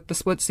thematically with the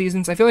split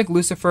seasons. I feel like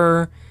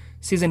Lucifer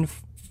season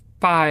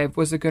 5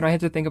 was a good, I had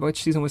to think about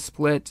which season was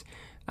split.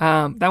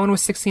 That one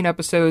was 16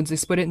 episodes. They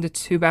split it into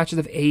 2 batches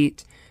of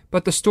 8,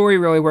 but the story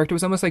really worked. It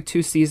was almost like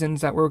 2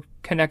 seasons that were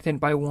connected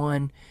by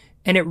one,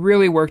 and it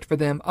really worked for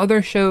them.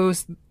 Other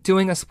shows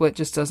doing a split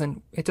just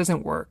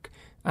doesn't work.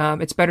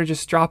 It's better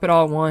just drop it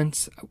all at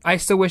once. I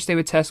still wish they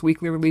would test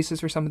weekly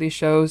releases for some of these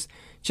shows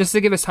just to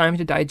give us time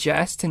to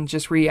digest and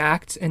just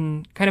react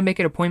and kind of make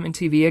it appointment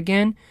TV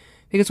again.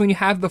 Because when you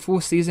have the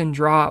full season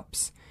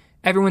drops,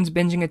 everyone's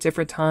binging at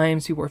different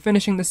times. People are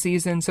finishing the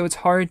season. So it's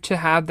hard to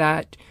have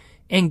that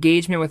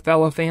engagement with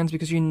fellow fans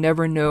because you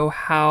never know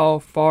how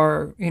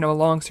far,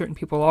 along certain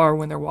people are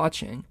when they're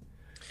watching.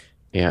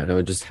 Yeah, it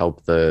would just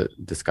help the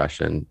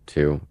discussion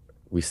too.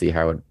 We see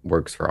how it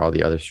works for all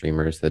the other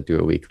streamers that do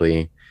it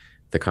weekly.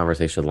 The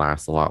conversation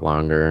lasts a lot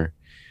longer.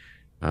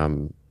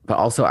 But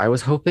also, I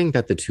was hoping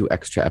that the 2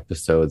 extra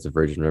episodes of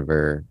Virgin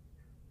River,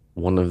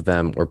 one of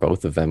them or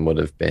both of them would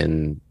have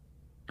been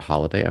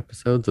holiday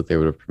episodes that they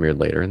would have premiered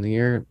later in the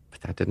year, but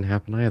that didn't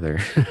happen either.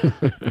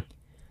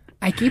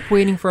 I keep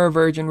waiting for a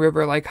Virgin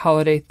River like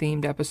holiday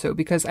themed episode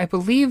because I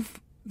believe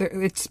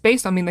it's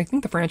based on, I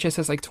think the franchise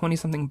has like 20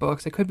 something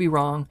books. I could be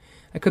wrong.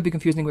 I could be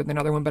confusing with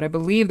another one, but I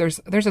believe there's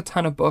a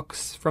ton of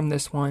books from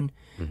this one,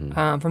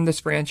 from this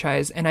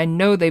franchise. And I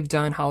know they've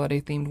done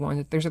holiday themed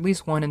ones. There's at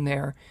least one in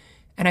there.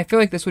 And I feel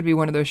like this would be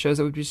one of those shows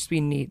that would just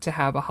be neat to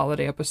have a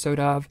holiday episode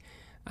of.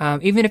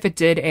 Even if it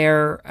did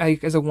air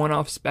as a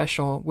one-off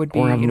special, would be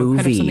movie.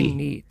 Kind of something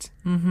neat.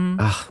 Mm-hmm.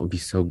 Oh, it would be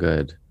so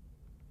good.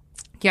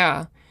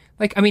 Yeah.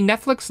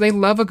 Netflix, they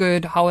love a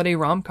good holiday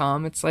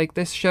rom-com. It's like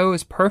this show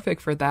is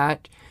perfect for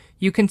that.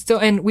 You can still,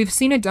 and we've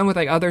seen it done with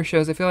like other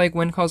shows. I feel like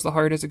When Calls the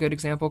Heart is a good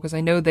example because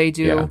I know they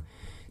do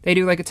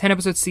like a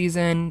 10-episode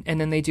season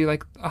and then they do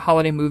like a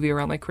holiday movie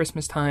around like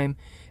Christmas time.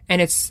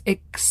 And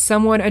it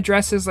somewhat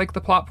addresses like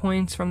the plot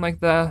points from like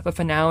the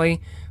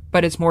finale,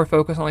 but it's more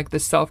focused on like the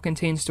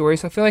self-contained story.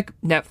 So I feel like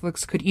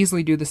Netflix could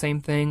easily do the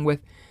same thing with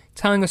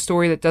telling a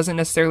story that doesn't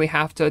necessarily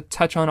have to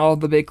touch on all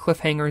the big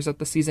cliffhangers that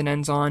the season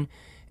ends on,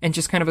 and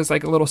just kind of as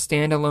like a little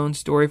standalone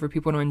story for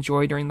people to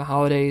enjoy during the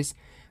holidays.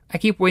 I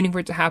keep waiting for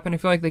it to happen. I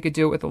feel like they could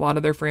do it with a lot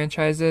of their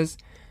franchises.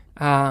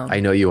 I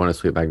know you want a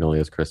Sweet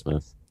Magnolias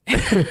Christmas.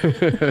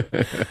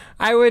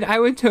 I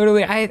would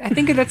totally. I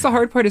think that's the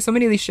hard part is so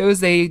many of these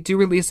shows, they do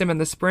release them in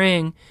the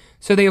spring,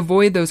 so they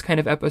avoid those kind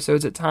of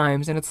episodes at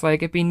times. And it's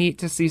like, it'd be neat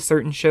to see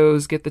certain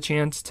shows get the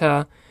chance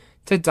to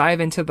dive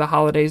into the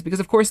holidays, because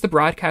of course the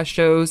broadcast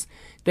shows,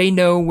 they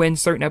know when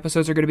certain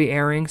episodes are going to be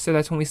airing. So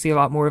that's when we see a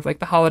lot more of like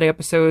the holiday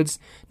episodes,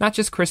 not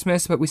just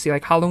Christmas, but we see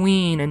like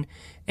Halloween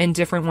and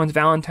different ones,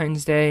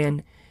 Valentine's Day.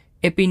 And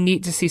it'd be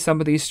neat to see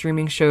some of these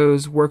streaming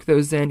shows work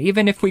those in,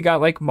 even if we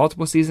got like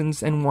multiple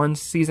seasons and one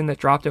season that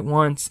dropped at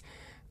once.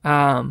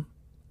 I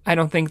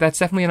don't think that's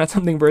definitely not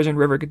something Virgin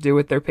River could do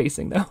with their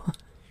pacing though.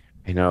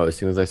 I know, as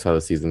soon as I saw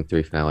the season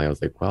 3 finale, I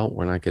was like, well,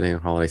 we're not getting a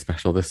holiday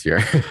special this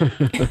year.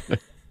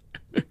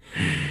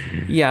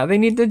 Yeah, they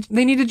need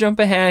to jump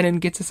ahead and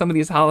get to some of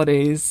these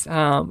holidays.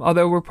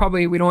 Although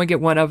we'd only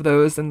get one of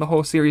those in the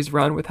whole series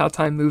run with how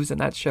time moves in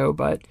that show.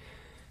 But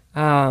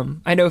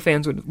I know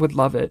fans would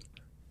love it.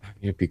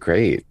 It'd be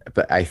great,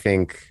 but I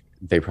think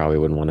they probably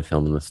wouldn't want to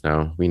film in the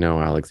snow. We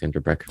know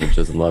Alexandra Breckovich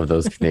doesn't love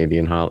those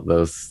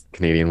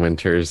Canadian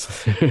winters.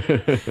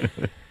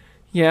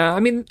 Yeah,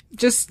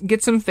 just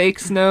get some fake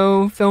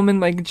snow, film in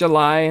like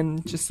July,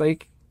 and just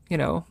like,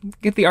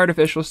 get the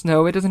artificial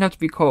snow. It doesn't have to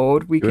be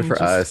cold. We can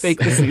just us. Fake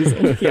the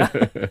season. Yeah.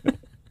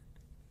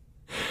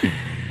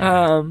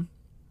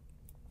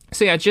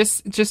 So yeah,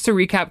 just to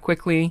recap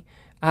quickly.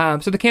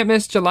 So the Can't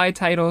Miss July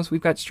titles,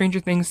 we've got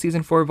Stranger Things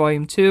Season 4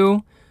 Volume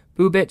 2,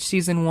 Boo Bitch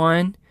Season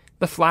 1,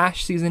 The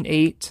Flash Season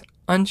 8,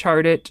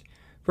 Uncharted,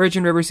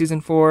 Virgin River Season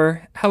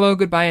 4, Hello,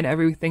 Goodbye, and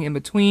Everything in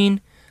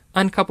Between,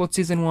 Uncoupled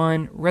Season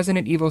 1,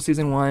 Resident Evil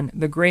Season 1,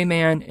 The Gray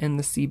Man, and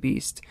The Sea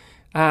Beast.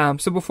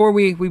 So before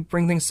we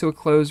bring things to a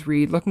close,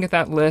 Reed, looking at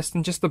that list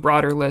and just the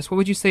broader list, what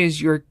would you say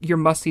is your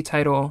must-see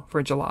title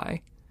for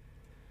July?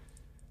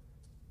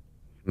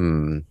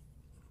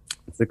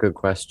 That's a good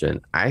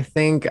question. I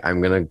think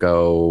I'm gonna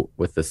go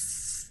with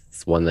this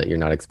one that you're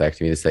not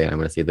expecting me to say, and I'm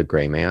gonna say The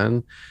Gray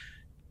Man,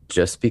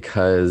 just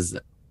because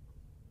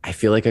I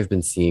feel like I've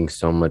been seeing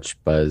so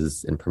much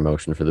buzz and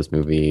promotion for this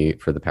movie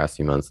for the past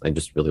few months. I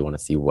just really want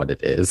to see what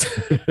it is.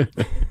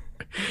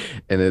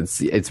 And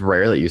it's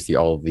rare that you see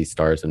all of these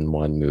stars in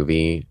one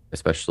movie,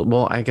 especially,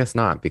 well, I guess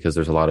not, because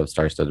there's a lot of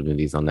star-studded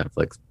movies on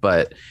Netflix,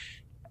 but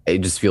I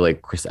just feel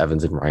like Chris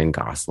Evans and Ryan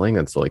Gosling,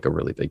 that's like a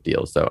really big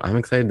deal. So I'm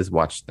excited to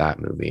watch that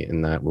movie,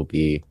 and that will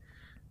be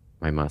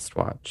my must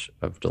watch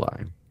of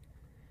July.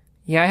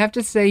 Yeah, I have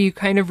to say you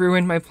kind of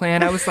ruined my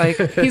plan. I was like,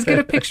 he's going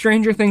to pick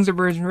Stranger Things or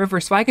Virgin River,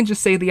 so I can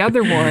just say the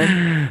other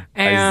one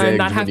and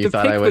not have to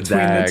pick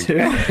between the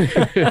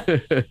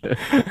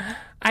two.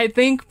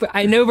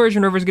 I know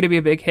Virgin River is going to be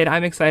a big hit.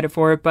 I'm excited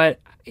for it, but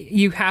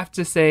you have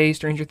to say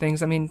Stranger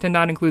Things. I mean, to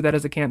not include that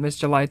as a Can't Miss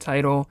July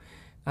title,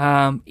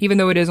 even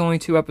though it is only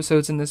 2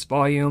 episodes in this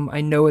volume,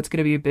 I know it's going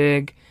to be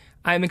big.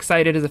 I'm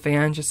excited as a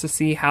fan just to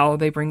see how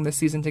they bring this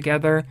season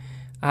together.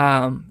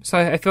 So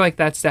I feel like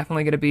that's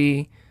definitely going to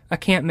be a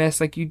can't miss.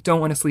 Like, you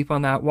don't want to sleep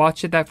on that.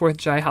 Watch it that 4th of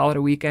July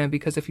holiday weekend,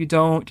 because if you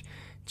don't,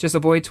 just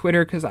avoid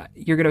Twitter, because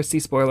you're going to see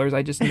spoilers.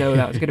 I just know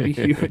that was going to be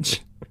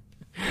huge.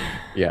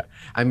 Yeah.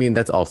 I mean,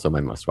 that's also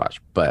my must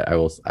watch, but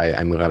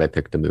I'm glad I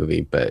picked a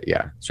movie. But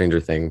yeah, Stranger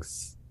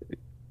Things,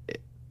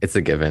 it's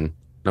a given.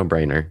 No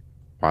brainer.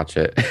 Watch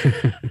it.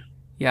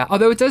 Yeah.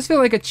 Although it does feel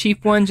like a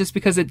cheap one just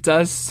because it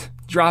does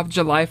drop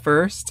July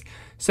 1st.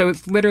 So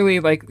it's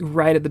literally like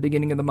right at the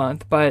beginning of the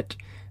month. But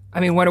I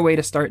mean, what a way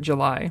to start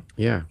July.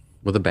 Yeah.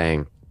 With a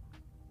bang.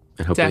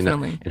 And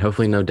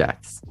hopefully no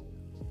deaths.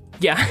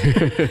 Yeah.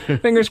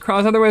 Fingers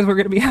crossed. Otherwise, we're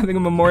going to be having a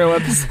memorial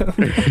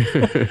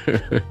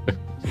episode.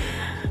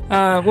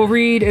 Well,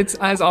 Reed, it's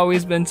as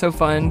always been so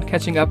fun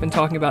catching up and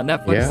talking about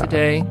Netflix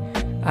today.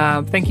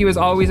 Thank you as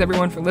always,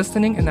 everyone, for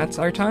listening. And that's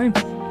our time.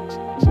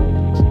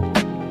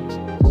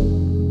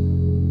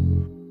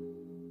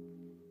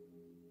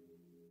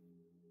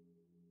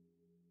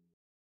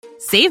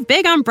 Save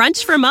big on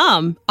brunch for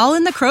mom, all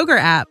in the Kroger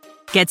app.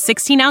 Get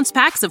 16-ounce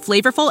packs of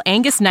flavorful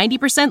Angus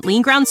 90%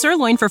 lean ground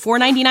sirloin for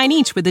 $4.99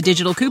 each with a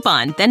digital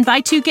coupon. Then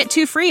buy 2, get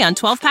 2 free on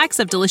 12 packs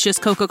of delicious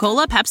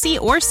Coca-Cola, Pepsi,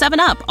 or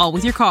 7-Up, all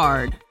with your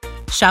card.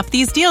 Shop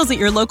these deals at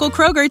your local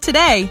Kroger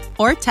today,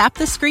 or tap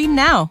the screen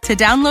now to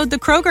download the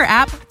Kroger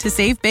app to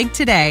save big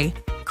today.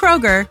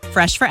 Kroger,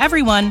 fresh for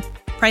everyone.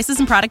 Prices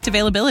and product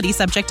availability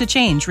subject to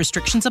change.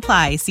 Restrictions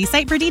apply. See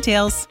site for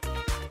details.